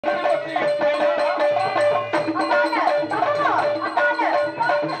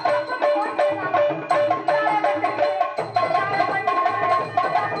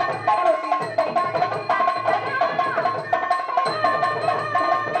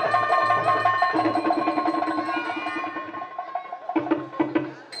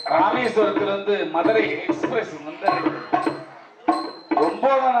ராமேஸ்வரத்துல இருந்து மதுரை எக்ஸ்பிரஸ் வந்து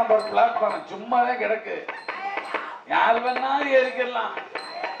 9ஆம் நம்பர் பிளாட்ஃபார்ம் சும்மாதான் கிடக்கு. யார் வேணாலும் ஏறிக்கலாம்.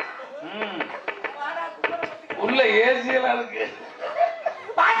 உள்ள ஏசி எல்லாம் இருக்கு.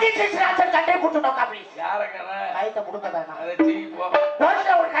 கண்டே கொடுத்துட்டோம் காப்பி. யாரக்கா கைத்த கொடுக்க வேணாம். அதை செய்ப்போ.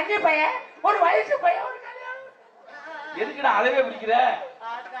 ஒரு கஞ்சி பையன், ஒரு வயசு பையன், ஒரு கல்யாணம். எதுக்குடா அதவே பிடிக்கிற?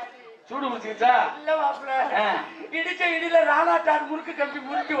 சூடு பிடிச்சிக்கிச்சா? இல்ல மாப்பிள்ள, இடிச்ச இடியில ராணாட்டான் முறுக்கு கம்பி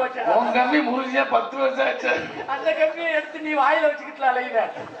முறுக்கி வச்ச. உன் கம்பி முறிஞ்சா 10 வருஷம் ஆச்சு. அந்த கம்பியை எடுத்து நீ வாயில வச்சுக்கிட்டலாம் அலையிற.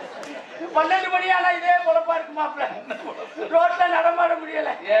 12 மணி ஆனா இதே பொழப்பா இருக்கு மாப்பிள்ள. ரோட்ல நடமாட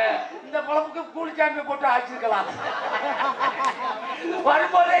முடியல. இந்த பொழப்புக்கு கூலிச்சாமியை போட்டு ஆச்சிருக்கலாம்.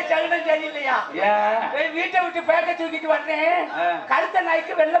 வரும்போதே சகுனம் சரியில்லையா? வீட்டை விட்டு பேக்க தூக்கிட்டு வந்தேன். கருத்த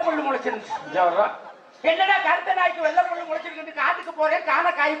நாய்க்கு வெள்ளை புல்லு முளைச்சிருந்துச்சு. என்னடா கருத்த நாய்க்கு வெள்ளை புல்லு முளைச்சிருக்கு? காட்டுக்கு போறேன்,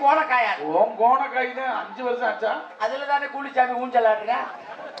 காணக்காய் கோணக்காயா? உன் கோணக்காய் தான் 5 வருஷம் ஆச்சா? அதுல தானே கூலிச்சாமி ஊஞ்சலாடுற.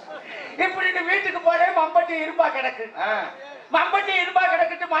 இப்படி வீட்டுக்கு போறேன், மம்பட்டி இரும்பா கிடக்கு. மம்பட்டி இரும்பா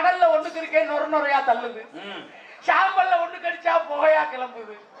கிடக்குட்டு மணல்ல ஒண்ணுக்கு இருக்கேன், நொறு நொறையா தள்ளுது. சாம்பல்ல ஒண்ணு கடிச்சா புகையா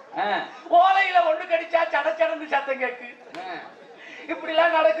கிளம்புது. ஓலையில ஒண்ணு கடிச்சா சடச்சடந்து சத்தம் கேக்கு. இப்படி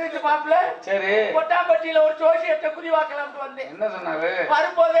எல்லாம் நடக்குது மாப்பிள்ள. சரி, கொட்டாம்பட்டியில ஒரு ஜோசியத்தை குறிவாக்கலாம்னு வந்தேன். என்ன சொன்னாரு?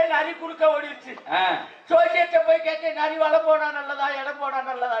 வரும்போதே நரி குறுக்க ஓடிடுச்சு. ஜோசியத்தை போய் கேட்க, நரி வளம் போனா நல்லதா இடம் போனா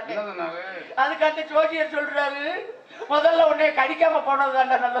நல்லதா? அதுக்கு அந்த ஜோசியர் சொல்றாரு, முதல்ல உன்னை கடிக்காம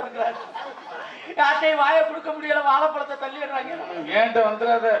போனதுதான்டா நல்லதுங்கிறாரு. யார்ட்டையும் வாயை கொடுக்க முடியல, வாழைப்பழத்தை தள்ளிடுறாங்க. ஏன்ட்ட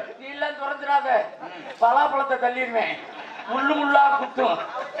வந்துடாத, நீ எல்லாம் துறந்துடாத, பலாப்பழத்தை தள்ளிடுவேன், முள்ளு முள்ளா குத்தும்.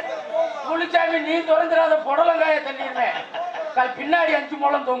 புளிச்சாமி நீ துறந்துடாத, புடலங்காய தள்ளிடுவேன், பின்னாடி 5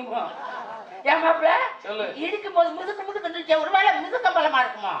 முழம் தொங்கும். ஏன் மாப்பிள்ள இடிக்கும் போது முதுக்கு முதுக்கு ஒருவேளை மிதுக்கம்பளமா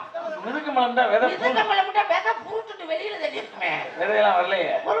இருக்குமா? மிதுக்கம்பளம் தான் விதை, மிதுக்கம்பளம் தான் விதை புருட்டுட்டு வெளியில தள்ளி இருக்குமே. விதையெல்லாம்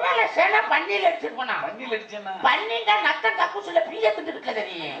வரலையே. ஒருவேளை சேனா பன்னியில அடிச்சிருப்பா. பன்னியில அடிச்சேன்னா பன்னிண்டா நத்தம் கக்கூசுல பிய திட்டு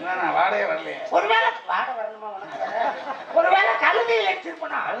தெரியும். வாடையே வரலையே. ஒருவேளை வாடை வரணுமா? ஒருவேளை கழுதையில்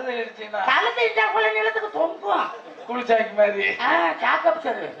அடிச்சிருப்பா. கழுதையில் அடிச்சீங்கன்னா கழுதைட்டா கூட நிலத்துக்கு தொங்கும். குளிச்சாக்கி மாதிரி. சாக்கப்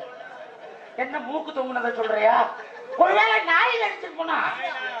சார் என்ன மூக்கு தொங்குனதை சொல்றியா? ஒருவேளை நாயில் அடிச்சுட்டு போனா,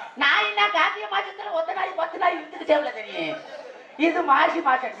 நாயினா கார்த்திகை மாசத்துல ஒத்த நாய் 10 நாய் இருந்துட்டு தேவையில்ல தெரியும். இது மாசி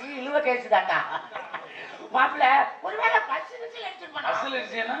மாசம், நீ இழுவ கேசுதாட்டா மாப்பிள்ள. ஒருவேளை பஸ்ஸில் அடிச்சுட்டு போனா,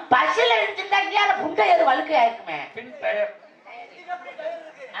 பஸ்ஸில் அடிச்சுட்டா இந்தியால புண்டை ஏது வழுக்கையா இருக்குமே.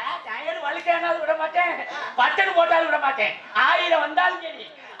 டயர் வழுக்கையானாலும் விட மாட்டேன், பட்டன் போட்டாலும் விட மாட்டேன். 1000 வந்தாலும் சரி,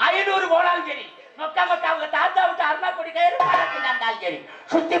 500 போனாலும் சரி, நொக்கா மக்கா அவங்க தாத்தா விட்டு அருணா கொடி கயிறு இருந்தாலும் சரி,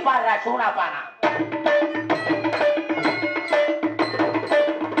 சுத்தி பாடுறா சூனா பானா.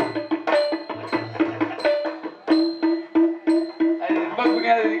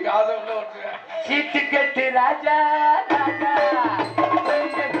 சீட்டு கட்டு ராஜா ராஜா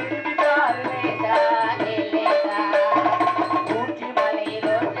ஊட்டி மலை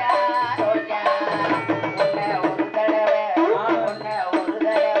ரோஜா ரோஜா ஒரு தடவை ஒன்ன ஒரு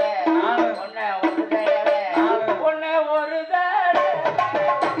தடவை ஒன்ன ஒரு தடவை ஒன்ன ஒரு தடவை.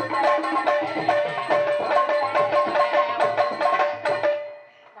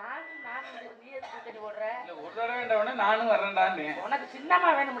 நானும் வரேன்டான்னு. உனக்கு சின்னம்மா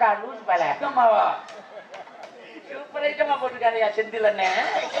வேணும்டா லூஸ் பல. சின்னம்மாவா? சூப்பர் ஐட்டமா போட்டுருக்காருயா செந்தில் அண்ணே.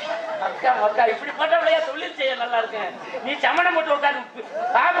 அக்கா மக்கா இப்படி போட்டவளையா தொழில் செய்ய நல்லா இருக்கு. நீ சமணம் போட்டு உட்காந்து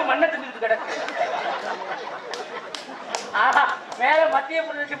பாம்பு மண்ணை தின்னுட்டு கிடக்கு. ஆஹா, மேல மத்திய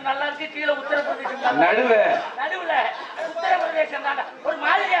பிரதேசம் நல்லா இருக்கு, கீழே உத்தரப்பிரதேசம் நடுவுல நடுவுல உத்தரப்பிரதேசம் தாண்டா ஒரு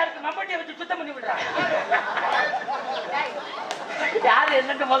மாதிரியா இருக்கு. மம்பட்டியை வச்சு சுத்தம் பண்ணி விடுறான். யாரு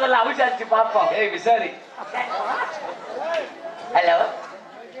என்னட்டு முதல்ல அவிசாரிச்சு பாப்போம். ஏய் விசாரி. Hello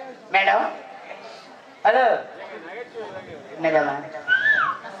madam. ஹலோ என்னடா?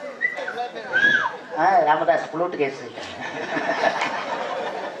 ராமதாஸ் புளூட் கேஸ்.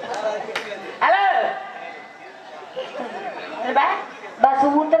 ஹலோ பஸ்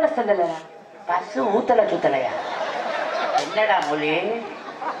ஊத்தல சொல்லல. பஸ் ஊத்தல சுத்தலையா? என்னடா மொழி?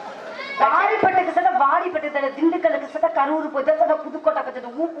 வாடிப்பட்டுக்கு சத வாடிப்பட்டு திண்டுக்கலுக்கு சத கரூர் போய் சத புதுக்கோட்டை கத்தது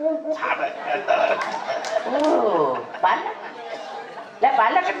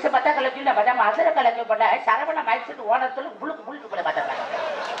பல்ல கடிச்சு பத்தா கலக்கு பத்தா மதுர கலக்கு பட்ட சரவண மயச்சுட்டு ஓனத்துல புழுக்கு புழுக்கு போல பார்த்தா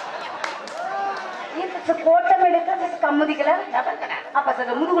கோட்டம் எடுக்க கம்முதிக்கல. அப்ப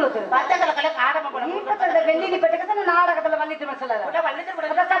சத முதுகுல பத்த கலக்கல காரம போல இப்ப வெள்ளி பட்டுக்கு நாடகத்துல வள்ளிட்டு மசல வள்ளிட்டு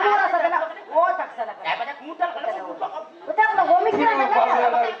சமூக சதன ஓ தக்சல பத்த கூட்டல் கலக்கு ஓமிஸ்ல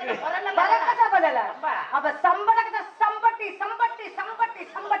பரக்கட்ட பதல அப்ப சம்படக்க சம்பட்டி சம்பட்டி சம்பட்டி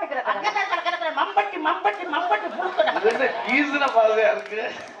சம்பட்டிக்கல கலக்கல மம்பட்டி மம்பட்டி மம்பட்டி புழுக்கட இது ஈஸ்ன பாதையா இருக்கு.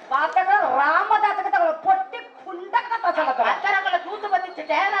 பாத்தா ராமதாசக்கு தவள பொட்டி புண்டக்க தசல அத்தரக்கல தூத்து பத்தி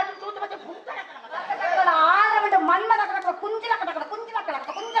டேராது தூத்து பத்தி புண்டக்க ஆரவிட மண்மத கலக்கல குஞ்சில கலக்கல குஞ்சில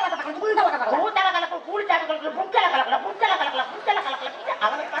கலக்கல குஞ்சில கலக்கல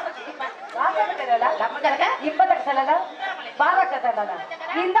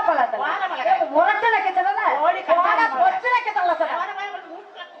பழத்தான இந்த பழத்தான முரட்டு நக்கத்தல ஓடி காடா பொச்சு நக்கத்தல சார்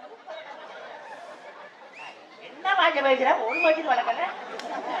என்ன வாங்க பேசுற ஒரு மணி வளர்க்கல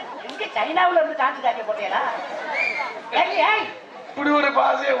இங்க சைனாவுல இருந்து காசு காக்க போட்டேடா ஏய் இப்படி ஒரு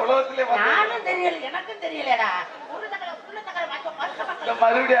பாசையை உலகத்திலே நானும் தெரியல எனக்கும் தெரியலடா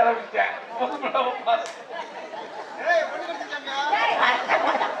மறுபடியும் ஆரம்பிச்சேன்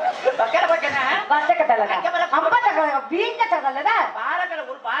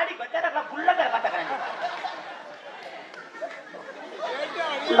ஒரு பாடி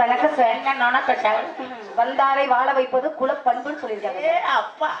வணக்கம் சார். வந்தாரை வாழ வைப்பது குலப்பண்புன்னு சொல்லியிருக்காங்க.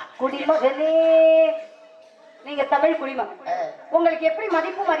 அப்பா குடிமகனே நீங்க தமிழ் குடிமகன், உங்களுக்கு எப்படி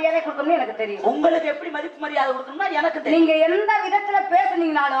மதிப்பு மரியாதை கொடுக்கணும்னு எனக்கு தெரியும். உங்களுக்கு எப்படி மதிப்பு மரியாதை கொடுக்கணும்னா எனக்கு தெரியும். நீங்க எந்த விதத்துல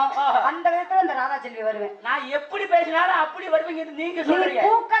பேசுனீங்கனாலும் அந்த விதத்துல இந்த ராதாச்செல்வி வருவேன். நான் எப்படி பேசினாலும் அப்படி வருவீங்க. நீங்க சொல்றீங்க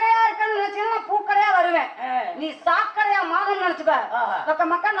பூக்கடையா இருக்கன்னு நினைச்சீங்கன்னா பூக்கடையா வருவேன். நீ சாக்கடையா மாதம் நினைச்சுக்க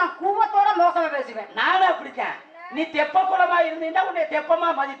மக்கள் நான் கூவத்தோட மோசமா பேசுவேன். நானும் அப்படித்தான். நீ தெப்ப குளமா இருந்தீங்கன்னா உன்னை தெப்பமா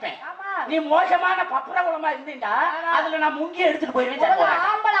மதிப்பேன். நீ மோசமான பப்புர குளமா இருந்தீங்கன்னா அதுல நான் முங்கி எடுத்துட்டு போயிருவேன்.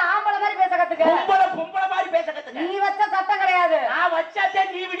 ஆம்பளை ஆம்பளை மாதிரி பேச கத்துக்க, பொம்பளை பொம்பளை மாதிரி பேச கத்துக்க. நீ வச்ச சட்டம் கிடையாது. நான் வச்சாச்சே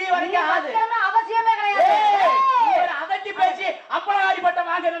நீ விடிய வரைக்கும் ஆகுது அவசியமே கிடையாது. அதட்டி பேசி அப்பளவாடி பட்டம்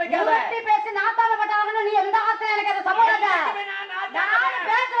வாங்க நினைக்காத. பேசி நாத்தாம பட்டம் வாங்கணும். நீ எந்த ஆசையும் எனக்கு அது சமூகம் நான்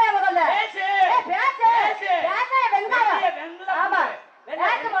பேசுறேன். முதல்ல பேசு பேசு பேச வெங்காயம். ஆமா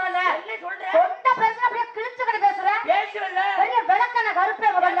பேச முதல்ல சொந்த பேசுற அப்படியே கிழிச்சுக்கிட்டு பேசுறேன். பேசுறல பெரிய விளக்கண கருப்பே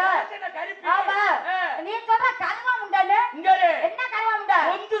முதல்ல. ஆமா நீ சொல்ற கருவா முண்டானு என்ன கருவா முண்டா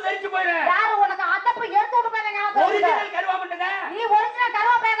ஒந்து தெரிச்சு போறேன். யாரு உனக்கு அதப்பு எடுத்து விட்டு போறேங்க. ஒரிஜினல் கருவா முண்டங்க. நீ ஒரிஜினல்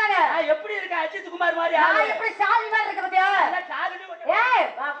கருவா பேதானே. எப்படி இருக்க அஜித் குமார் மாதிரி நான் எப்படி சாதி மாதிரி இருக்க பத்தியா? ஏய்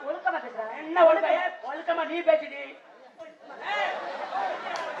ஒழுக்கமா பேசுற. என்ன ஒழுக்கமா நீ பேசிடி.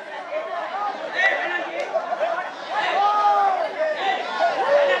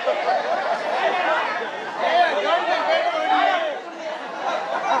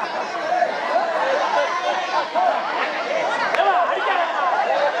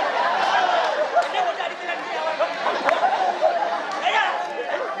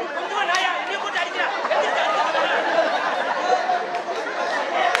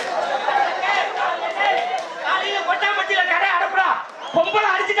 பொம்பளை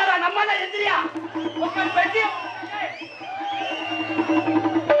அடிச்சுட்டாரா நம்ம தான் எந்திரியா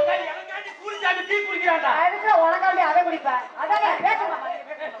கூலிச்சாமி டீ குடிக்கிறாண்டா. உனக்காண்டி அதை குடிப்பேன். அதான் பேசலாம்.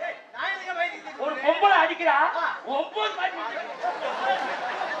 ஒரு பொம்பளை அடிக்கிறா 9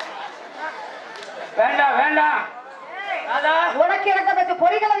 வேண்டாம் வேண்டாம். உனக்கு எனக்கு பேச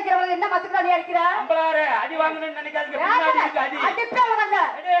பொறிகளை வைக்கிறவங்க என்ன மத்துக்கு நீ அடிக்கிற? அம்பளாரே அடி வாங்கணும்னு நினைக்காதீங்க. அடி அடிப்பே உனக்கு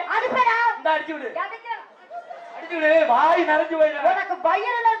அடிப்பேடா. இந்த அடிச்சு விடு அடிச்சு விடு. வாய் நிறைஞ்சு போயிடும். உனக்கு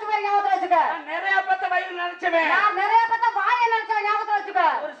வயிறு நிறைஞ்சு போய் ஞாபகத்துல வச்சுக்க. நிறைய பத்த வயிறு நினைச்சவேன். நான் நிறைய பத்த வாயை நினைச்சவன் ஞாபகத்துல வச்சுக்க.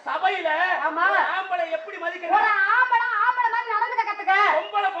 ஒரு சபையில ஆம்பளை எப்படி மதிக்கிற? ஒரு ஆம்பளை ஆம்பளை மாதிரி நடந்துக்க கத்துக்க.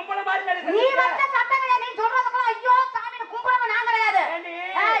 பொம்பளை பொம்பளை மாதிரி நடந்துக்க. நீ வச்ச சட்டங்களை நீ சொல்றதுக்கு ஐயோ சாமி கும்பறவன் நான் கிடையாது.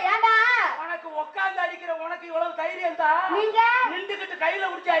 ஏண்டா உனக்கு உட்கார்ந்து அடிக்கிற உனக்கு இவ்வளவு தைரியம் தான். நீங்க நின்னுகிட்டு கையில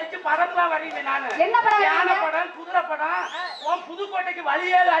உடிச்சு அடிச்சு படம்லாம் வரையுவேன் நானு. என்ன படம்? யானை படம் குதிரை படம். உன் புதுக்கோட்டைக்கு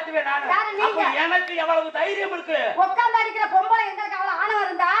வழியே காட்டுவேன் நானு. அப்ப எனக்கு எவ்வளவு தைரியம் இருக்கு. உட்கார்ந்து அடிக்கிற பொம்பளை எங்களுக்கு அவ்வளவு ஆணவம்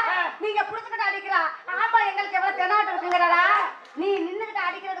இருந்தா நீங்க புடிச்சுக்கிட்டு அடிக்கிற ஆம்பளை எங்களுக்கு எவ்வளவு தெனாட்டு இருக்குங்கடா. நீ நின்னுகிட்டு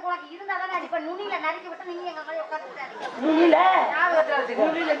அடிக்கிறதுக்கு உனக்கு இருந்தா தானே அடிப்ப. நுனியில நறுக்கி விட்டு நீ எங்க மாதிரி உட்கார்ந்துட்டு அடிக்க. நுனியில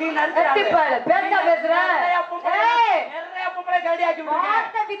நுனியில நீ நறுக்கி பேசுற. நிறைய பொம்பளை கடியாக்கி விடுங்க.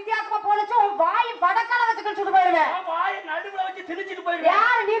 வித்தியாசமா போனுச்சு. உன் வாய் வடக்கால வச்சு கிழிச்சுட்டு போயிருவேன். வாய் நடுவுல வச்சு திணிச்சிட்டு போயிருவேன்.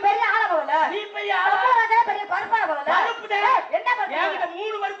 யாரு நீ பெரிய ஆள போல. நீ பெரிய ஆள பெரிய பருப்பான போல. என்ன பருப்பு? என்கிட்ட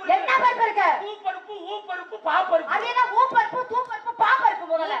 3 பருப்பு. என்ன பருப்பு இருக்கு? பூ பருப்பு ஊ பருப்பு பா பருப்பு. அது என்ன ஊ பருப்பு தூ பருப்பு பா பருப்பு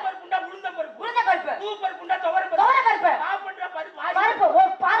முதல்ல. ஊ பருப்புண்டா உளுந்த பருப்பு. உளுந்த பருப்பு. பூ பருப்புண்டா துவர பருப்பு. துவர பருப்பு. பா பண்ற பருப்பு. பருப்பு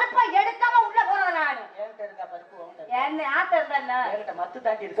ஒரு பருப்பை எடுக்காம உள்ள போறத நான். என்கிட்ட இருக்க பருப்பு உங்க. என்ன ஆத்த இருந்தா என்கிட்ட மத்து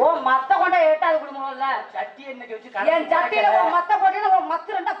தாண்டி இருக்கு. ஓ மத்த கொண்ட எட்டாது குடும்பம்ல. சட்டி என்னக்கு வச்சு என் சட்டில ஒரு மத்த போட்டீனா ஒரு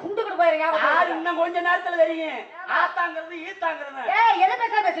மத்து ரெண்டா புண்டுக்கிட்டு போயிரீங்க. யார் இன்னும் கொஞ்ச நேரத்துல தெரியும். ஆத்தாங்கிறது ஈத்தாங்கிறது. ஏய் எது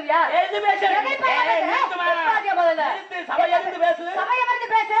பேசுவியா? எது பேசு? முதல்ல சபையிலிருந்து பேசு. சபையிலிருந்து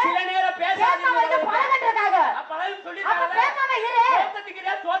பேசு. சில நேரம் பேசாதீங்க. பழகன்றதாக பழகம் சொல்லி அப்ப பேசாம இரு.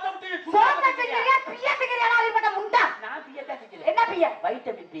 சோத்தத்திக்கிறியா சோத்த விட்டு சோத்தத்திக்கிறியா பியத்திக்கிறியா ஆளிப்பட்ட முண்டா. நான் பியத்தை திக்கல. என்ன பிய?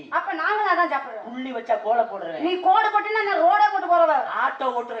 Vitamin B. அப்ப நாங்களும் அதான் சாப்பிடுறோம். புள்ளி வச்சா கோல போடுறேன். நீ கோடு போட்டினா நான் ரோடே போட்டு போறவ. ஆட்டோ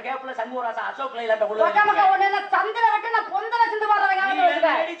ஓட்டுற கேப்ல சண்முகராசா அசோக் லைலாட்ட உள்ள. ஒட்டமக்க ஒண்ணே சந்திர வட்டு நான் பொந்தல சிந்து போறவங்க.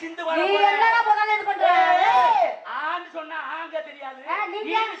 நீ சிந்து வர. நீ என்னடா முதல்ல இது பண்ற? ஆன்னு சொன்னா ஆங்க தெரியாது.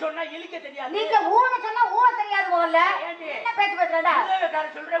 நீங்க சொன்னா இலிக்க தெரியாது. நீங்க ஊன்னு சொன்னா ஊ தெரியாது முதல்ல. என்ன பேச்சு பேசுறடா? உலகக்கார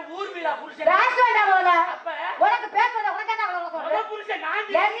சொல்ற ஊர்மிளா புருஷன். பேச வேண்டாம் முதல்ல. அப்ப உனக்கு பேசுறத உனக்கு என்ன அவ்வளவு சொல்ற? புருஷன்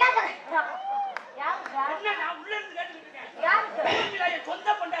நான் என்ன என்ன நான் உள்ள இருந்து கேட்டுட்டு இருக்கேன். யார் சொந்த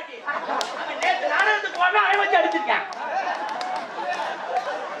பொண்டாட்டி நேற்று நாடகத்துக்கு போனா அவன் வச்சு அடிச்சிருக்கேன்.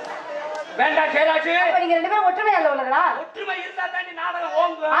 வேண்டாம் சேராச்சு. நீங்க 2 பேரும் ஒற்றுமையா உள்ளவங்களா? ஒற்றுமை இருந்தா தாண்டி நாடகம்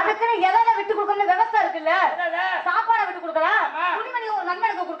ஓங்கும். அதுக்குன்னு எதை விட்டு கொடுக்கணும் விவசாயம் இருக்குல்ல. சாப்பாடை விட்டு கொடுக்கலாம், துணிமணி ஒரு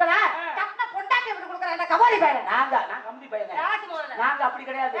நண்பனுக்கு கொடுக்கலாம், கட்டின பொண்டாட்டியை விட்டு கொடுக்கலாம். கபாலி பையன் நான் கம்பி பையன். நாங்க அப்படி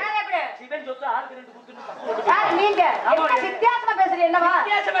கிடையாது. சிவன் சொத்து ஆளுக்கு 2 குடுத்துட்டு நீங்க வித்தியாசமா பேசுறீங்க. என்னவா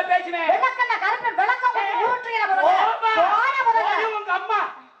வித்தியாசமா பேசுவேன்? விளக்கண்ண கருப்பு விளக்கம் உங்க அம்மா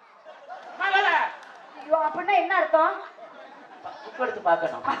மகள. ஐயோ அப்படின்னா என்ன அர்த்தம்? புக் எடுத்து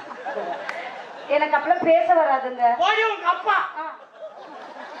பார்க்கணும். எனக்கு அப்பெல்லாம் பேச வராதுங்க. போடி உங்க அப்பா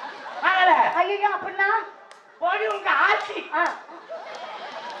மகள. ஐயோ அப்படின்னா போடி உங்க ஆச்சி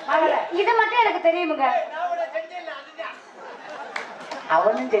மகள. இது மட்டும் எனக்கு தெரியுமுங்க.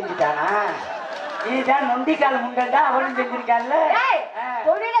 அவனும் செஞ்சுட்டானா? இதுதான் நொண்டிக்கால் முண்டா. அவனும் செஞ்சிருக்கான்ல.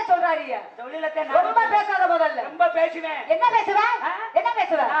 தொழில சொல்றாரு. தொழிலத்தை ரொம்ப பேசாத முதல்ல. ரொம்ப பேசுவேன். என்ன பேசுவேன்? என்ன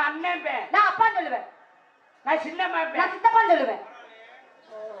பேசுவேன்? நான் அண்ணன் பேன். நான் அப்பா சொல்லுவேன். நான் சின்னம்மா பேன். நான் சித்தப்பா சொல்லுவேன்.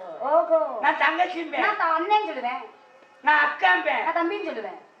 ஓகோ. நான் தங்கச்சி பேன். நான் அண்ணன் சொல்லுவேன். நான் அக்கா பேன். நான் தம்பின்னு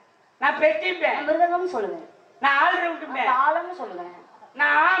சொல்லுவேன். நான் பெட்டி பேன். நான் மிருதங்கம்னு சொல்லுவேன். நான் ஆல் ரவுண்ட் பேன். தாளம்னு சொல்லுவேன்.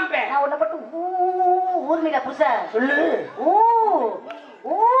 நான் ஆம் பேன். நான் உன்னை பட்டு ஊர்மில புருஷ சொல்லு. ஊ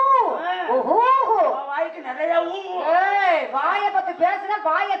ஊ ஓஹோ வாய்க்கு நிறைய ஊ. ஏய் வாயை பத்தி பேசுனா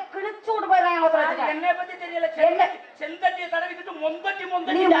வாயை கிழிச்சு விட்டு போயிடுறாங்க. என்னை பத்தி தெரியல. செந்தட்டியை தடவிக்கிட்டு மொந்தட்டி நீ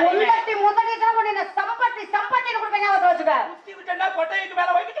மொந்தட்டி முந்தட்டி முந்தட்டி தான் கொண்டு என்ன சம்பட்டி சம்பட்டின்னு கொடுப்பேன். ஞாபகத்துல வச்சுக்க. குத்தி விட்டா கொட்டைக்கு மேல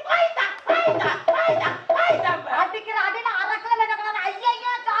வைக்கிட்டு பாய்தா பாய்தா பாய்தா பாய்தா அடிக்கிற அடியில அரக்கல நடக்கணும்.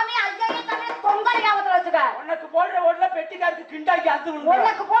 ஐயையோ சாமி ஐயையோ சாமி பொங்கல் ஞாபகத்துல வச்சுக்க. உனக்கு போடுற ஓடல பெட்டிக்காருக்கு கிண்டாக்கி அந்து விடுங்க.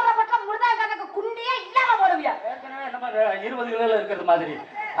 உனக்கு போடுற பட்டம் முருதாங்கனுக்கு குண்டியே இல்லாம போடுவியா? ஏற்கனவே நம்ம 20 கிலோல இருக்கிறது மாதிரி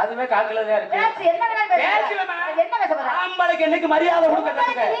அதுவே காக்கிலதான் இருக்கு. பேச்சு என்ன வேணாலும் பேசு. என்ன பேச போற? ஆம்பளைக்கு என்னைக்கு மரியாதை கொடுக்க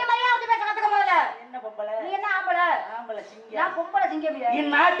கத்துக்க. நீ மரியாதை பேச கத்துக்க முதல்ல. என்ன பொம்பளை? நீ என்ன ஆம்பளை? ஆம்பளை சிங்கம். நான் பொம்பளை சிங்கமியா?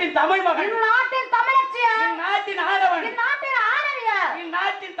 இந்நாட்டின் தமிழ் மகன். இந்நாட்டின் தமிழச்சியா? இந்நாட்டின் ஆடவன். இந்நாட்டின் ஆடவியா?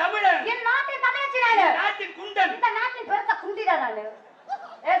 இந்நாட்டின் தமிழன். இந்நாட்டின் தமிழச்சி நானு. நாட்டின் குண்டன். இந்த நாட்டின் பெருத்த குண்டிடா நானு.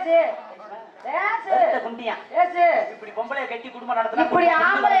 ஏசு ஏசு குண்டியா ஏசு. இப்படி பொம்பளைய கட்டி குடும்பம் நடத்துறா. இப்படி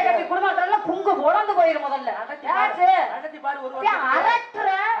ஆம்பளைய கட்டி குடும்பத்துல புங்கு உடந்து போயிரும் முதல்ல. ஏசு அடத்தி பாரு ஒரு அரட்ற.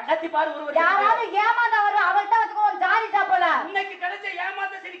 அடத்தி பாரு ஒரு யாராவது ஏமாந்தா வரும் அவள்கிட்ட வச்சுக்கோ ஜாலி சாப்பிடலாம். இன்னைக்கு கிடைச்ச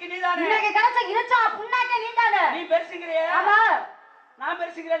ஏமாந்த சிரிக்கு நீதானே. இன்னைக்கு கிடைச்ச இழுச்சா புண்ணாக்கே நீதானே. நீ பெருசுங்கறியே. ஆமா நான்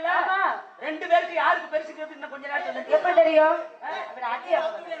பெருசுங்கறல்ல. ஆமா 2 பேருக்கு யாருக்கு பெருசுங்கிறது இன்னும் கொஞ்ச நேரம் சொல்லு. எப்படி தெரியும்? அப்படி அடியா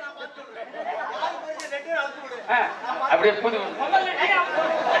அப்படியே புது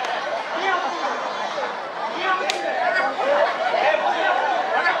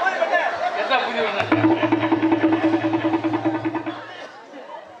எந்த புது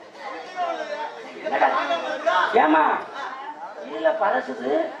ஏமா இல்ல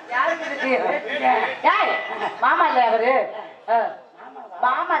பரசுது யாருக்கு இருக்கு? ஏய் மாமா இல்லையா அவரு?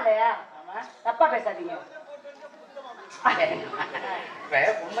 மாமா இல்லையா? தப்பா பேசாதீங்க.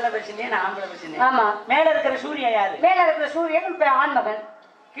 பொம்பளை பேசினே நான் ஆம்பளை பேசினேன். ஆமா மேல இருக்கிற சூரியன் யாரு? மேல இருக்கிற சூரியன் ஆண்மகன்.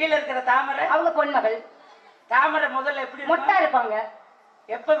 கீழே இருக்கிற தாமரை அவங்க பொன்மகள். தாமரை முதல்ல எப்படி மொட்டா இருப்பாங்க.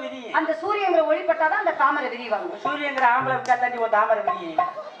 எப்ப விதி? அந்த சூரியங்கிற ஒளிப்பட்டாதான் அந்த தாமரை விரிவாங்க. சூரியங்கிற ஆம்பளை விட்டா தாண்டி ஒரு தாமரை விதி.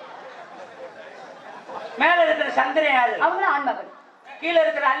 மேல இருக்கிற சந்திரன் யாரு? அவங்க ஆண்மகள். கீழே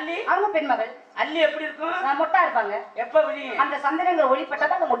இருக்கிற அல்லி அவங்க பெண்மகள். அல்லி எப்படி இருக்கும்? மொட்டா இருப்பாங்க. எப்ப விரியும்? அந்த சந்திரங்கிற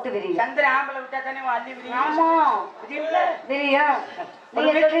ஒளிப்பட்டாதான் அந்த மொட்டு விரியும். சந்திரன் ஆம்பளை விட்டா தானே அல்லி விரியும். ஆமா விரியும்.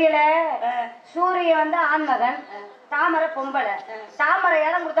 நீங்க சொல்றீங்களே சூரியன் வந்து ஆண்மகன், தாமரை பொம்பளை. தாமரை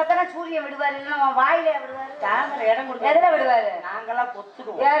இடம் கொடுத்தா தானே சூரியன் விடுவாரு. இல்லைன்னா வாயில விடுவாரு. தாமரை இடம் கொடுத்தா எதுல விடுவாரு? நாங்கெல்லாம்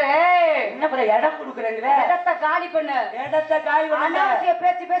பொத்துடுவோம். யாரு என்ன பண்ண இடம் கொடுக்குறேங்கிற? இடத்தை காலி பண்ணு. இடத்தை காலி பண்ணு. அனாவசிய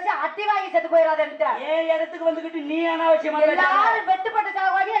பேச்சு பேசி அத்தி வாங்கி செத்து போயிடாதேன்ட்டு. ஏன் இடத்துக்கு வந்துகிட்டு நீ அனாவசியமா எல்லாரும் வெட்டுப்பட்டு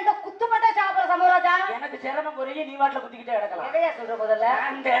சாவாடி அந்த குத்துப்பட்ட சாப்பிட சமராஜா. எனக்கு சிரமம் குறைய நீ வாட்டில குத்திக்கிட்டே கிடக்கலாம். எதையா சொல்ற முதல்ல?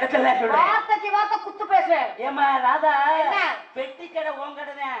 அந்த இடத்துல சொல்றேன். வார்த்தைக்கு வார்த்தை குத்து பேசுவேன். ஏமா ராதா பெட்டி கடை உன்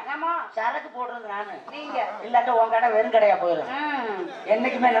கடை தான். ஆமா சரக்கு போடுறது நானு. நீங்க இல்லாட்ட உன் கடை வெறும் கடையா போயிடும்.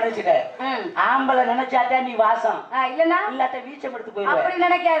 என்னைக்குமே நினைச்சுக்க. ஆம்பளை நினைச்சாட்டா நீ வாசம் இல்லன்னா இல்லாட்ட வீச்சம் எடுத்து போயிடும். அப்படி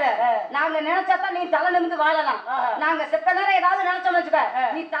நினைக்காத. நாங்க நினைச்சாதான் நீ தலை நிமிந்து வாழலாம். நாங்க செத்த நேரம் ஏதாவது நினைச்சோம்னு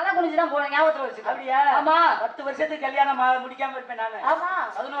வச்சுக்க நீ தலை குனிஞ்சுதான் போன ஞாபகத்துல வச்சுக்க. அப்படியா? ஆமா 10 வருஷத்துக்கு கல்யாணம் முடிக்காம இருப்பேன் நானு. ஆமா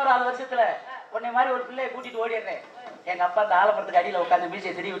 11வது வருஷத்துல உன்னை மாதிரி ஒரு பிள்ளைய கூட்டிட்டு ஓடிடுறேன். எங்க அப்பா அந்த ஆலமரத்துக்கு அடியில உட்காந்து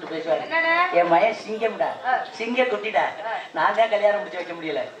மீசையை திரி விட்டு பேசுவாரு. என் மயன் சிங்கம்டா, சிங்க குட்டிடா. நான் தான் கல்யாணம் முடிச்சு வைக்க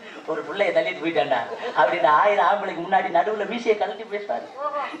முடியல, ஒரு பிள்ளைய தள்ளிட்டு போயிட்டான்டா அப்படின்னு 1000 ஆம்பளைக்கு முன்னாடி நடுவுல மீசையை கழட்டி பேசுவாரு.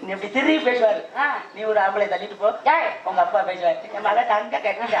 நீ எப்படி திரும்பி பேசுவாரு. நீ ஒரு ஆம்பளை தள்ளிட்டு போ. உங்க அப்பா பேசுவாரு என் மலை தங்க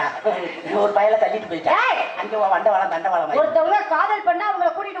கட்டிட்டா, நீ ஒரு பயல தள்ளிட்டு போயிட்டா அங்க வண்டவாளம் தண்டவாளம். ஒருத்தவங்க காதல் பண்ணா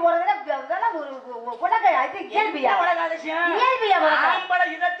அவங்களை கூட்டிட்டு போறதுல உலக இயல்பியா? இயல்பியா? ஆம்பளை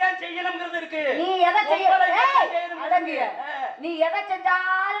இதைத்தான் செய்யணும்ங்கிறது இருக்கு. நீ எதை செய்ய அடங்கிய நீ எதை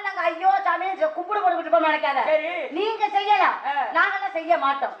செஞ்சாலும் நாங்க ஐயோ சாமி கும்பிடு போட்டுக்கிட்டு போய் நினைக்காத. நீங்க செய்யலாம், நாங்கெல்லாம் செய்ய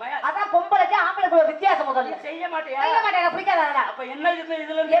மாட்டோம். அதான் பொம்பளைக்கு ஆம்பளைக்குள்ள வித்தியாசம். முதல்ல செய்ய மாட்டேன், செய்ய மாட்டேன், எனக்கு பிடிக்காத. அப்ப என்ன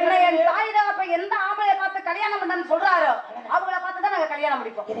இதுல என்ன என் தாய் தான் அப்ப எந்த ஆம்பளை பார்த்து கல்யாணம் பண்ணு சொல்றாரோ அவங்கள பார்த்து தான் நாங்க கல்யாணம்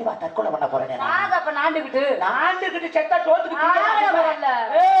முடிப்போம். இனிவா தற்கொலை பண்ண போறேன் நாங்க அப்ப நாண்டுகிட்டு செத்தா தோத்துக்கிட்டு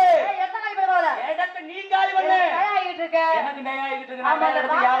நீ காலி பண்ணு இருக்க. எனக்கு நேயாகிட்டு இருக்கு.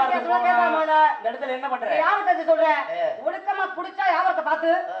 என்ன பண்ற யாவத்தை சொல்றேன். ஒடுக்கமா புடிச்சா யாவத்தை பார்த்து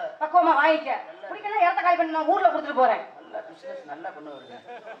பக்குவமா வாங்கிக்க. பிடிக்கணும் இடத்த காலி பண்ணி நான் ஊர்ல கொடுத்துட்டு போறேன். நல்லா பண்ணுவாங்க.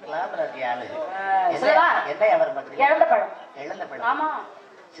 கிளாமராஜி ஆளு. என்ன வியாபாரம் பண்றீங்க? இழந்த பழம். இழந்த பழம். ஆமா.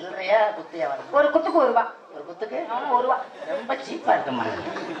 சில்லறையா குத்தியா வரும்? ஒரு குத்துக்கு ₹1. ஒரு குத்துக்கு ₹1. ரொம்ப சீப்பா இருக்குமா?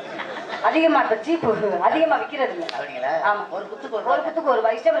 அதிகமா இப்ப சீப்பு அதிகமா விக்கிறது இல்ல. அப்படிங்களா? ஆமா. ஒரு குத்துக்கு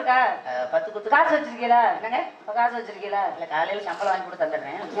 ₹1. இஷ்டம் இருக்கா? 10 குத்து. காசு வச்சிருக்கீங்களா? என்னங்க காசு வச்சிருக்கீங்களா? இல்ல காலையில சம்பளம் வாங்கி கொடுத்து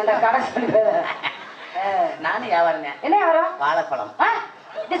தந்துடுறேன். என்ன கடை சொல்லி நானும் வியாபாரங்க. என்ன வியாபாரம்? வாழைப்பழம்.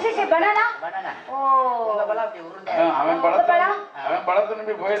 This is a banana? Banana. ஓ உங்க பழம் அப்படி உருண்டை. அவன் பழத்தை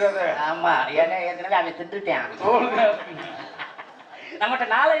நம்பி போயிடாத. ஆமா, ஏற்கனவே அவன் தின்றுட்டான். நம்மகிட்ட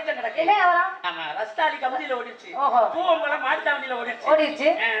 4 ஐட்டம் கிடக்கு. என்ன வியாபாரம்? ஆமா, ரஸ்தாலி கமுதியில ஓடிச்சு. பூவம்பழம் மாட்டுத்தாவணியில ஓடிச்சு.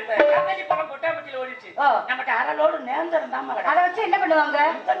 கதலி பழம் கொட்டாம்பட்டியில ஓடிச்சு. நம்மகிட்ட 1/2 லோடு நேர்ந்தரம் தான். அதை வச்சு என்ன பண்ணுவாங்க?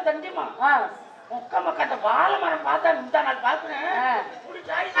 தண்டிமா முக்கமா கட்ட வாழை மரம் பார்த்தா இந்த நாள் பாக்குறேன்.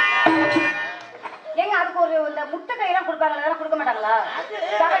 ஏங்க அதுக்கு ஒரு இந்த முட்டை கையெல்லாம் கொடுப்பாங்களா? அதெல்லாம் கொடுக்க மாட்டாங்களா?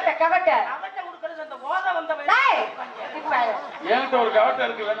 கவட்டை கவட்டை கொடுக்கறது அந்த ஓத வந்த என்கிட்ட ஒரு கவட்டை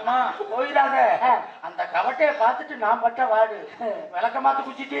இருக்கு, வேணுமா? போயிடாத. அந்த கவட்டையை பார்த்துட்டு நான் பட்ட வாடு விளக்க மாத்து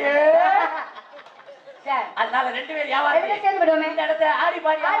குச்சிட்டே. அதனால 2 பேர் வியாபாரம் சேர்ந்து விடுவோமே. இந்த இடத்த ஆடி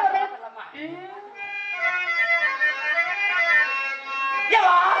பாடி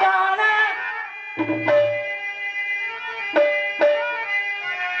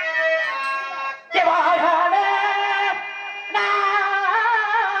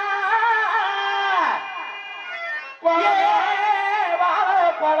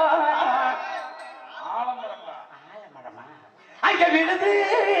அங்க விழுது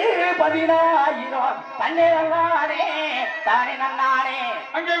 10,000 தண்ணே நன்னானே தானே நன்னானே.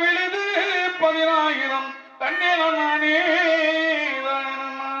 அங்க விழுது 10,000 தண்ணே நன்னானே தானே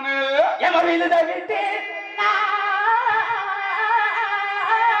நன்னானே. எம விழுத விட்டு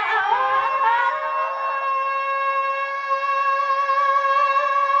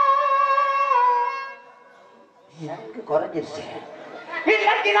எனக்கு குறைஞ்சிருச்சு.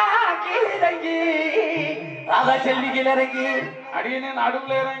 இன்னைக்கு நான் கீழிறங்கி ராதா செல்வி கீழிறங்கி அடியனே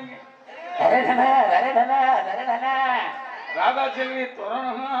நடுவுல இறங்கி ராதா செல்வி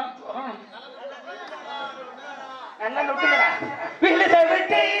நல்லா நொட்டுக்கிறா. விழுத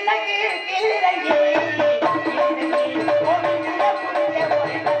விட்டு இன்னைக்கு கீழிறங்கி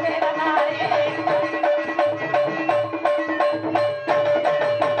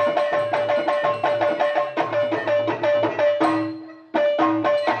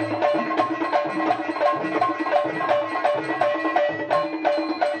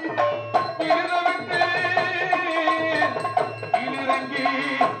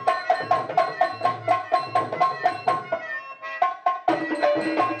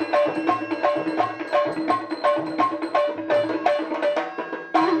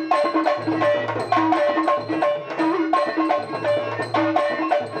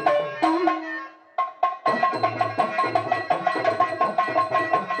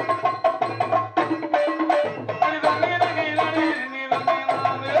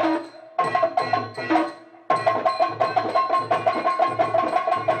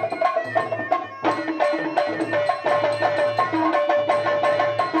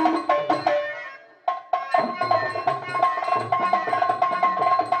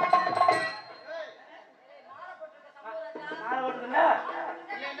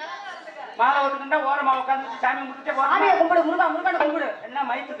மாலை ஓட்டுக்கிட்டா ஓரமா உட்காந்து சாமி முடிச்சுட்டு சாமியை கும்பிடு. முருகா முருகனை கும்பிடு. என்ன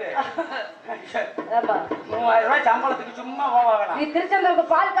மயத்துக்கு 3000 ரூபாய் சம்பளத்துக்கு சும்மா போவாங்கலாம். நீ திருச்செந்தூருக்கு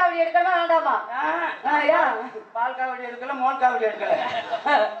பால் காவடி எடுக்கணுமா வேண்டாமா? பால் காவடி எடுக்கல, மோல் காவடி எடுக்கல.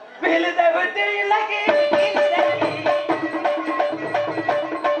 விழுத விட்டு இல்லைக்கு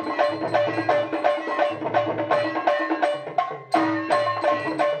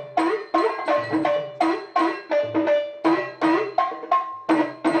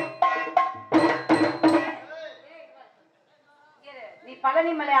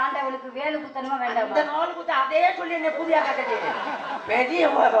பழனிமலை ஆண்டவனுக்கு வேலு குத்தணுமா வேண்டாமா? இந்த நோல் குத்த அதே சொல்லி என்ன புதிய கட்டது பெரிய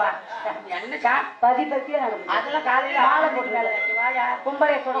என்ன பதிபத்தியா அதெல்லாம் காலையில ஆளை போட்டு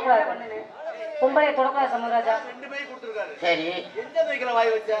கும்பலையை தொடக்கூடாது. கும்பலையை தொடக்கூடாது சமுராஜா. சரி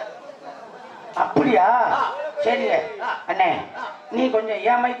வாய் வச்ச அப்படியா? சரிங்க அண்ணே, நீ கொஞ்சம்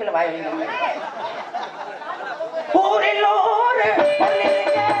என் மைக்கில் வாய் வைங்க. ஊரில் ஊரு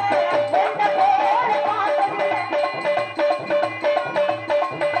பொன்னிருக்க, எந்த போல பார்த்ததில்லை.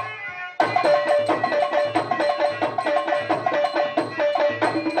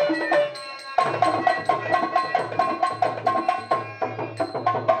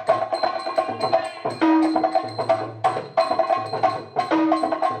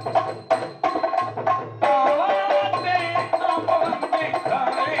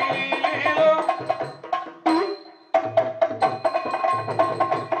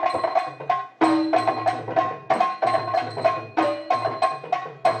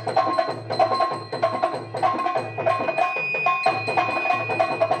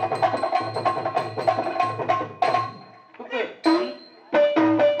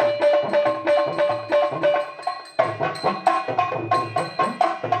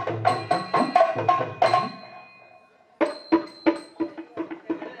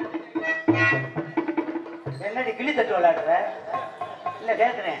 என்னடி கிளி தட்டு விளையாடுற? இல்ல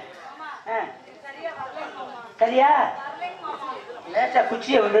கேக்குறேன். சரியா? லேசா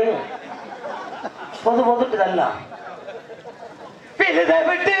குச்சிய விடு, பொது பொதுட்டு தரலாம். பிழுத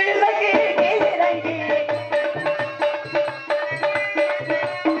விட்டு இலக்கி இறங்கி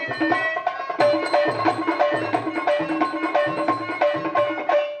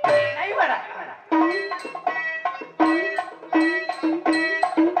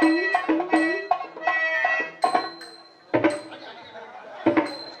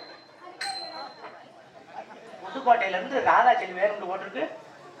புதுக்கோட்டையில இருந்து ராதாச்செல்வி வேறு போட்டிருக்கு.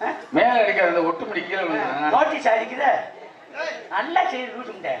 மேல அடிக்கிற அந்த ஒட்டுமணி கீழே விழுந்தா. நோட்டீஸ் அடிக்குத நல்லா செய்து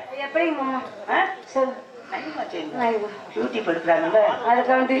வீட்டுக்கிட்ட எப்படி சொல் நைவா செய்யுங்க. யூடியூப் எடுக்கிறாங்கல்ல,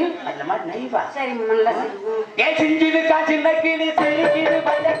 அதுக்காண்டி அந்த மாதிரி நைவா. சரி நல்லா ஏன் செஞ்சுது காய்ச்சிருந்த கிளி செழிக்குது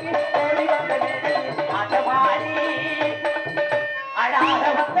பல்லக்கிளி ஓடி வந்த வேலை ஆட்டமாடி அழாத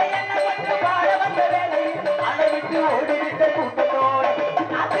வந்த என்ன கொண்டு பாட வந்த வேலை அதை விட்டு ஓடி விட்ட கூட்டத்தோட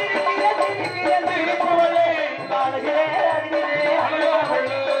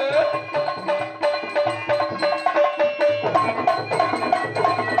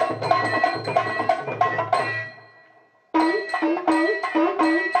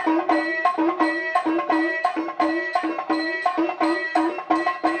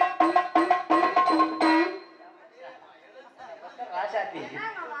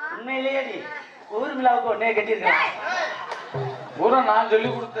உண்மையிலேயே ஊர் விழாவுக்கு ஒன்னே கட்டியிருக்கான். பூரா நான் சொல்லி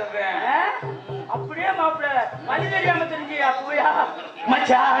கொடுத்துறேன். அப்படியே மாப்பிள்ள மணி தெரியாம தெரிஞ்சு அப்பயா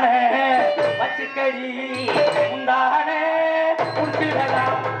மச்சானே மச்சிக்கடி உண்டானே உண்டிடலா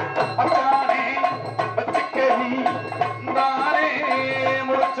மச்சானே பச்சைக்கறி தானே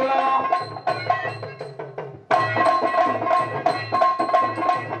முடிச்சுலாம்.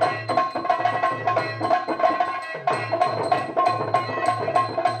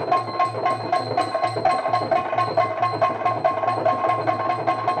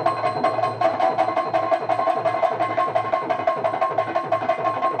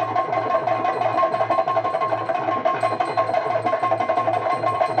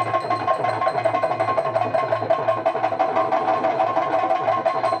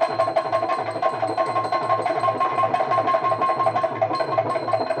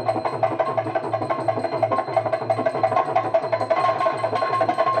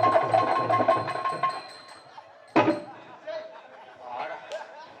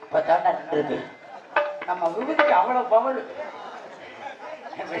 நம்ம விபத்துக்கு அவ்வளவு பவல்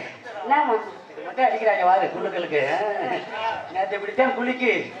மட்டும் அடிக்கிறாங்க வாரு குழுக்களுக்கு. நேற்று இப்படித்தான்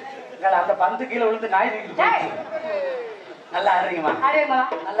குளிக்கு அந்த பந்து கீழே விழுந்து நாய் தூக்கிட்டு போயிடுச்சு. நல்லா ஆடுறீங்கம்மா,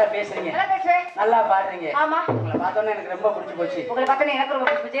 நல்லா பேசுறீங்க, நல்லா பாடுறீங்க. உங்களை பார்த்தோன்னே எனக்கு ரொம்ப பிடிச்சி போச்சு. உங்களை பார்த்தா எனக்கு ரொம்ப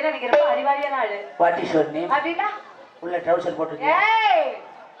பிடிச்சி போச்சு. எனக்கு ரொம்ப அறிவாளியான ஆளு. What is your name? அப்படின்னா உள்ள ட்ரவுசர் போட்டுருக்கீங்க.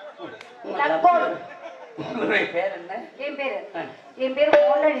 உங்களுடைய பேர் என்ன? என் பேரு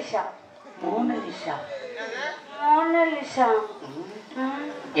மோனலிஷா. மோனலிஷா? மோனலிஷா.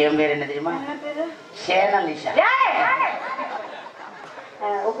 என் பேர் என்ன தெரியுமா? சேனலிஷா.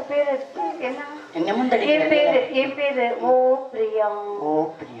 உங்க பேரு என்ன? என் பேரு ஓ பிரியா. ஓ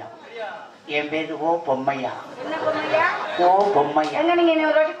பிரியா. என் பேரு ஓ பொம்மையா. என்ன பொம்மையா? ஓ பொம்மையா. எங்க நீங்க என்ன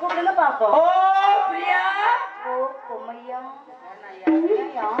ஒரு வாட்டி கூப்பிடுங்க பாப்போம். ஓ பிரியா. ஓ பொம்மையா.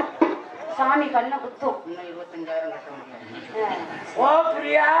 சாமி கண்ண குத்தும். இன்னும் 25,000 கட்ட முடியாது. ஓ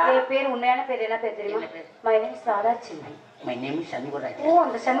பிரியா. என் பேர் உண்மையான பேர் என்ன பேர் தெரியுமா? My name Sarah சின்னை. My name is Shanmugaraj. ஓ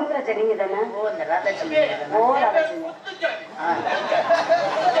அந்த சண்முகராஜ் நீங்க தானே? ஓ அந்த ராதாச்சந்திரன். ஓ ராதாச்சந்திரன்.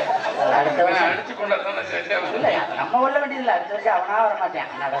 அடுத்த வருஷம் அடிச்சு கொண்டாடுறானே சேச்சா. இல்ல நம்ம உள்ள வேண்டியதில்லை. அடுத்த வருஷம் அவனா வர மாட்டேன்.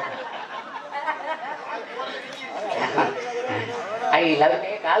 ஐ லவ்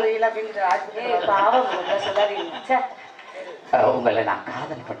காலையில அப்படிங்கிற பாவம் சொல்லாதீங்க. உங்களை நான்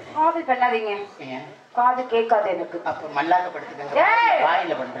காதல் பண்றேன். காதல் பண்ணாதீங்க. காது கேட்காது எனக்கு. அப்ப மல்லாக்க படுத்துக்கங்க.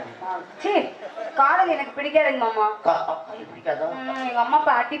 வாயில பண்றேன். சீ, காதல் எனக்கு பிடிக்காதுங்க மாமா. பிடிக்காதோ? எங்க அம்மா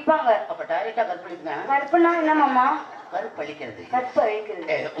அப்பா அடிப்பாங்க. அப்ப டைரக்டா கற்பழிங்க. கற்பனா என்ன மாமா? கற்பழிக்கிறது. கற்பழிக்கிறது.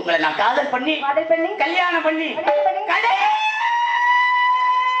 உங்களை நான் காதல் பண்ணி கல்யாணம் பண்ணி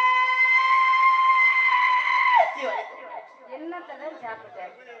என்னத்தான்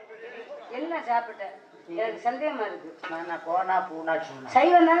சாப்பிட்டேன்? என்ன சாப்பிட்டேன்? எனக்கு சந்தேகமா இருக்கு. நான் போனா பூனா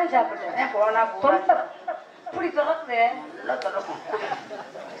சைவம் தானே சாப்பிட்டேன். போனா இப்படி தொடர்ந்து தொடக்கும்.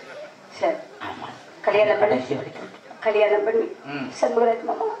 சரி, கல்யாணம் பண்ணி சண்முகராஜ்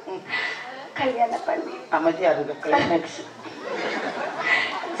மாமா கல்யாணம் பண்ணி அமைதியா இருக்கு. கிளைமேக்ஸ்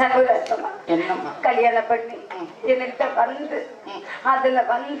சண்முகராஜ் மாமா என்னம்மா கல்யாணம் பண்ணி என்கிட்ட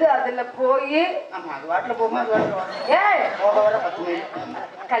அதுல போய் அது வாட்டில போமா போக வர 10 மினிட்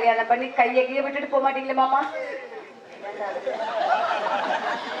கல்யாணம் பண்ணி கையை விட்டுட்டு போக மாட்டீங்களே மாமா?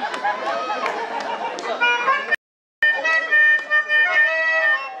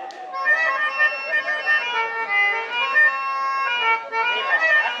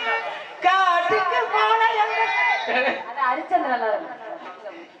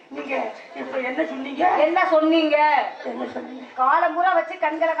 நீங்க இப்ப என்ன சொன்னீங்க? காலம் பூரா வச்சு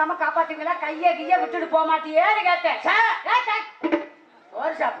கண்கலக்காம காப்பாத்துவீங்களா? கைய விட்டுட்டு போக மாட்டியேன்னு கேட்டேன்.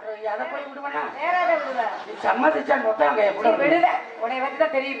 அதை போய் விடுவேனா? வேற விடுவேன். சம்மதிச்சா நொட்டாங்க விடுவேன். உடைய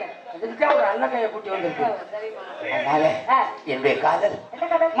வச்சுதான் தெரியல. இதுக்கா ஒரு அண்ண கையை கூட்டி வந்திருக்கு. என்னுடைய காதல்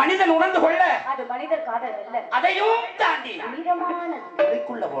மனிதன் உணர்ந்து கொள்ள அது மனிதர் காதல் இல்ல, அதையும் தாண்டி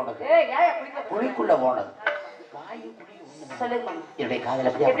குழிக்குள்ள போனது. குழிக்குள்ள போனது. சொல்லுங்க என்னுடைய காதல்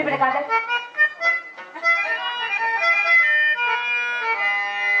எப்படி காதல்?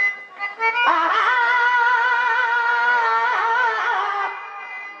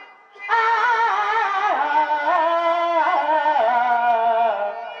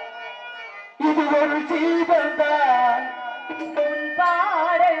 இது ஒரு ஜீவன்தான், உன்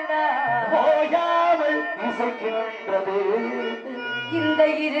பாடல்தான் ஓயாமல் இசைக்கின்றது. இந்த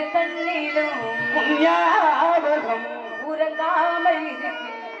இரு கண்ணிலும் ஞாபகம் உறங்காமல்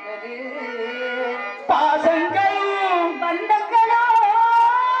இருக்கின்றது. பாசங்களும் பந்தங்களோ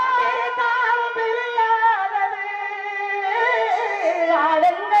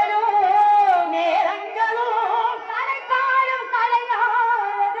காலங்களும் நேரங்களும் கலைக்காலும்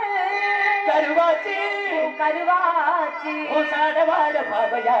கலையானது. கருவாச்சி சாடவாட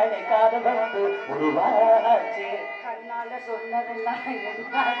பாவையாடை காதல் வந்து உருவாச்சு. கண்ணால சொன்னதெல்லாம்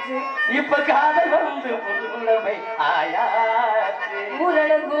என்னாச்சு? இப்ப காதல் வந்து புதுமை ஆயாச்சு.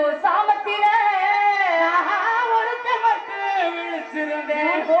 ஊரடங்கு சாமத்தில ஒருத்த மட்டும்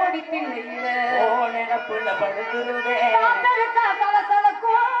விழிச்சிருந்தேன். கோடி பிள்ளையில நினப்புள்ள படுத்திருந்தேன்.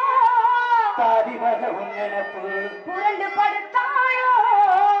 கலசலக்கும் பாதி வக உன் நினப்பு புரண்டு படுத்தாயோ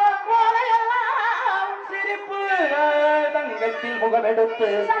சிரிப்பு தங்கத்தில் முகமெடுத்து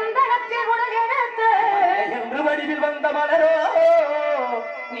சந்தனத்தில் உடல் எடுத்து என்று வடிவில் வந்த மலரோ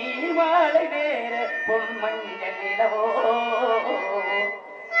நீ மாலை நேர பொன் மஞ்சள் நிலவோ.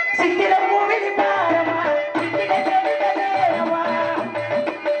 சித்திர பூவிலி பாரமா சித்திர நேரமா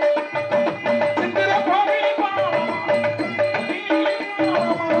சித்திர பூவிலி பாரமா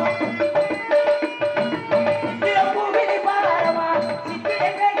சித்திர பூவிலி பாரமா சித்திர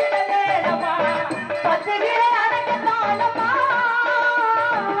நேரமா பத்துகிற அடக்க தானமா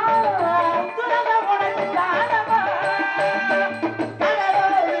துறவ உனக்கு தானமா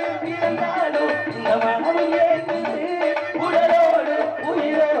கடலோடு இருந்தாலும் இந்த மனம் ஏற்குது. உடலோடு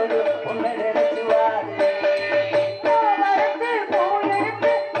உயிரோடு உன்னை நினைச்சுவாரு.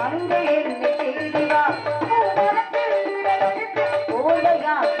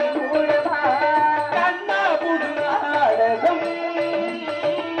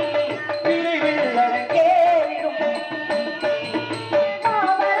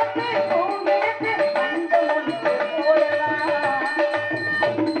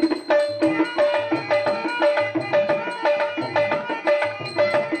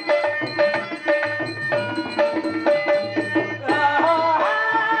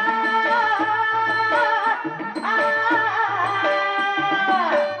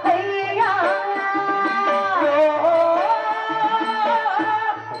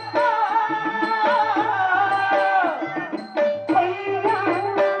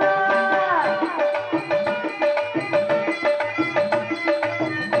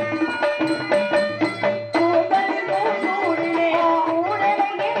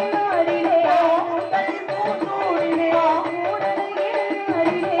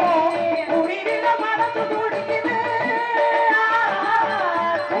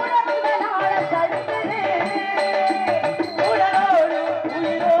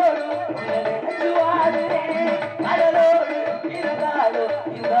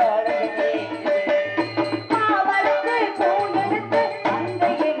 இந்த அழகே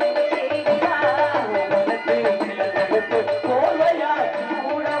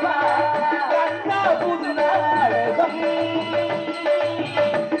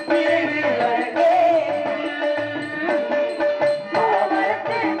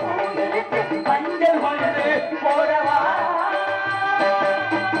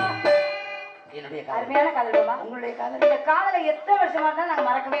அருமையான காதல். உங்களுடைய காதல், இந்த காதலை எத்தனை வருஷமா இருந்தாலும் நாங்க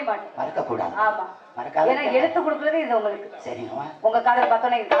மறக்கவே மாட்டோம். மறக்க கூடாது. ஆமா, மறக்காத. ஏன்னா எடுத்து கொடுக்குறது இது உங்களுக்கு. சரிங்கம்மா. உங்க காதல்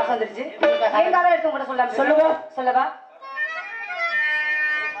பார்த்தோன்னே எனக்கு காசு வந்துருச்சு. என் காதல் எடுத்து உங்கள்கிட்ட சொல்லாம சொல்லுவா சொல்லவா?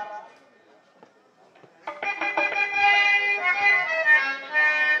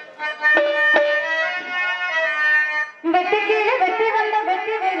 வெட்டி கீழே வெட்டி வந்த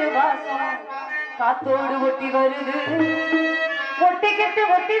வெட்டி வேறு வாசம் காத்தோடு ஒட்டி வருது. ஒட்டிக்கிட்டு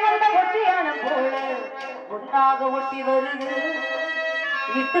ஒட்டி வந்த ஒட்டியான போல ஒன்றாக ஒட்டி வருது.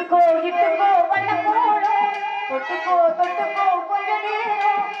 இட்டுக்கோ இட்டுக்கோ வண்ண போல தொட்டுக்கோ தொட்டுக்கோ கொஞ்ச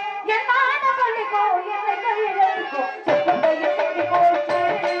நேரம் என்ன பண்ணிக்கோ என்னை கையில் எடுக்கோ கையில் சொல்லி போச்சு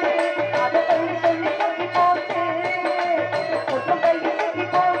அதை சொல்லி சொல்லி சொல்லி போச்சு கையில் சொல்லி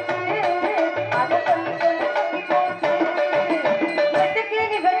போச்சு அதை சொல்லி சொல்லி சொல்லி போச்சு. வெட்டுக்கு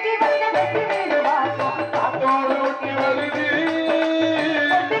நீ வெட்டி வந்த வெட்டி வேறு வாசம் காத்தோடு ஒட்டி வருது.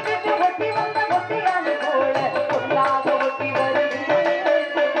 ஒட்டிக்கிட்டு ஒட்டி வந்த ஒட்டியான போல ஒன்றாக ஒட்டி வருது.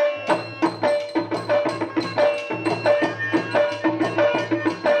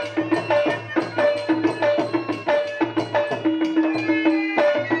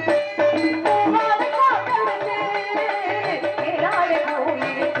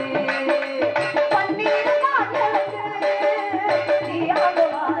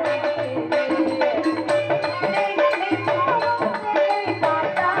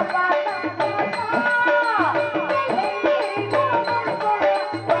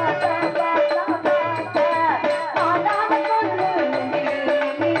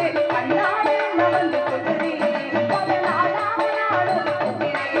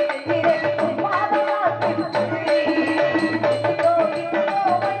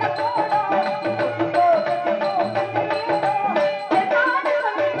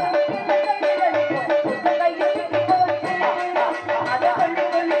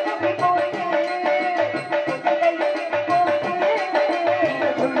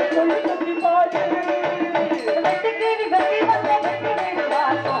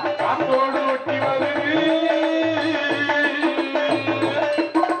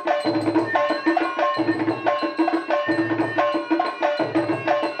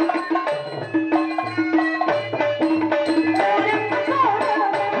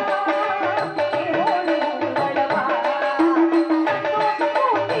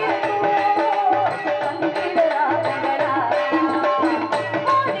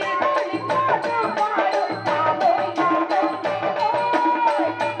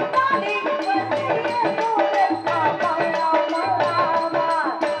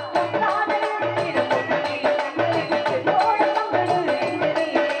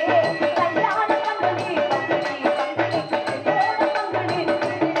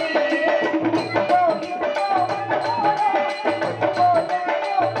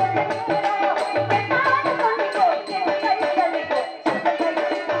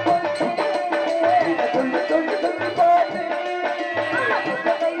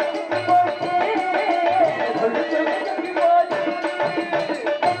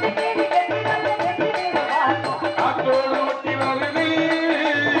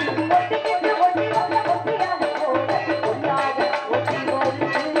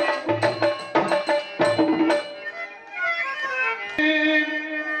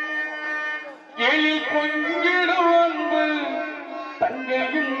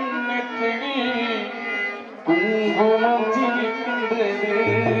 குங்குமம்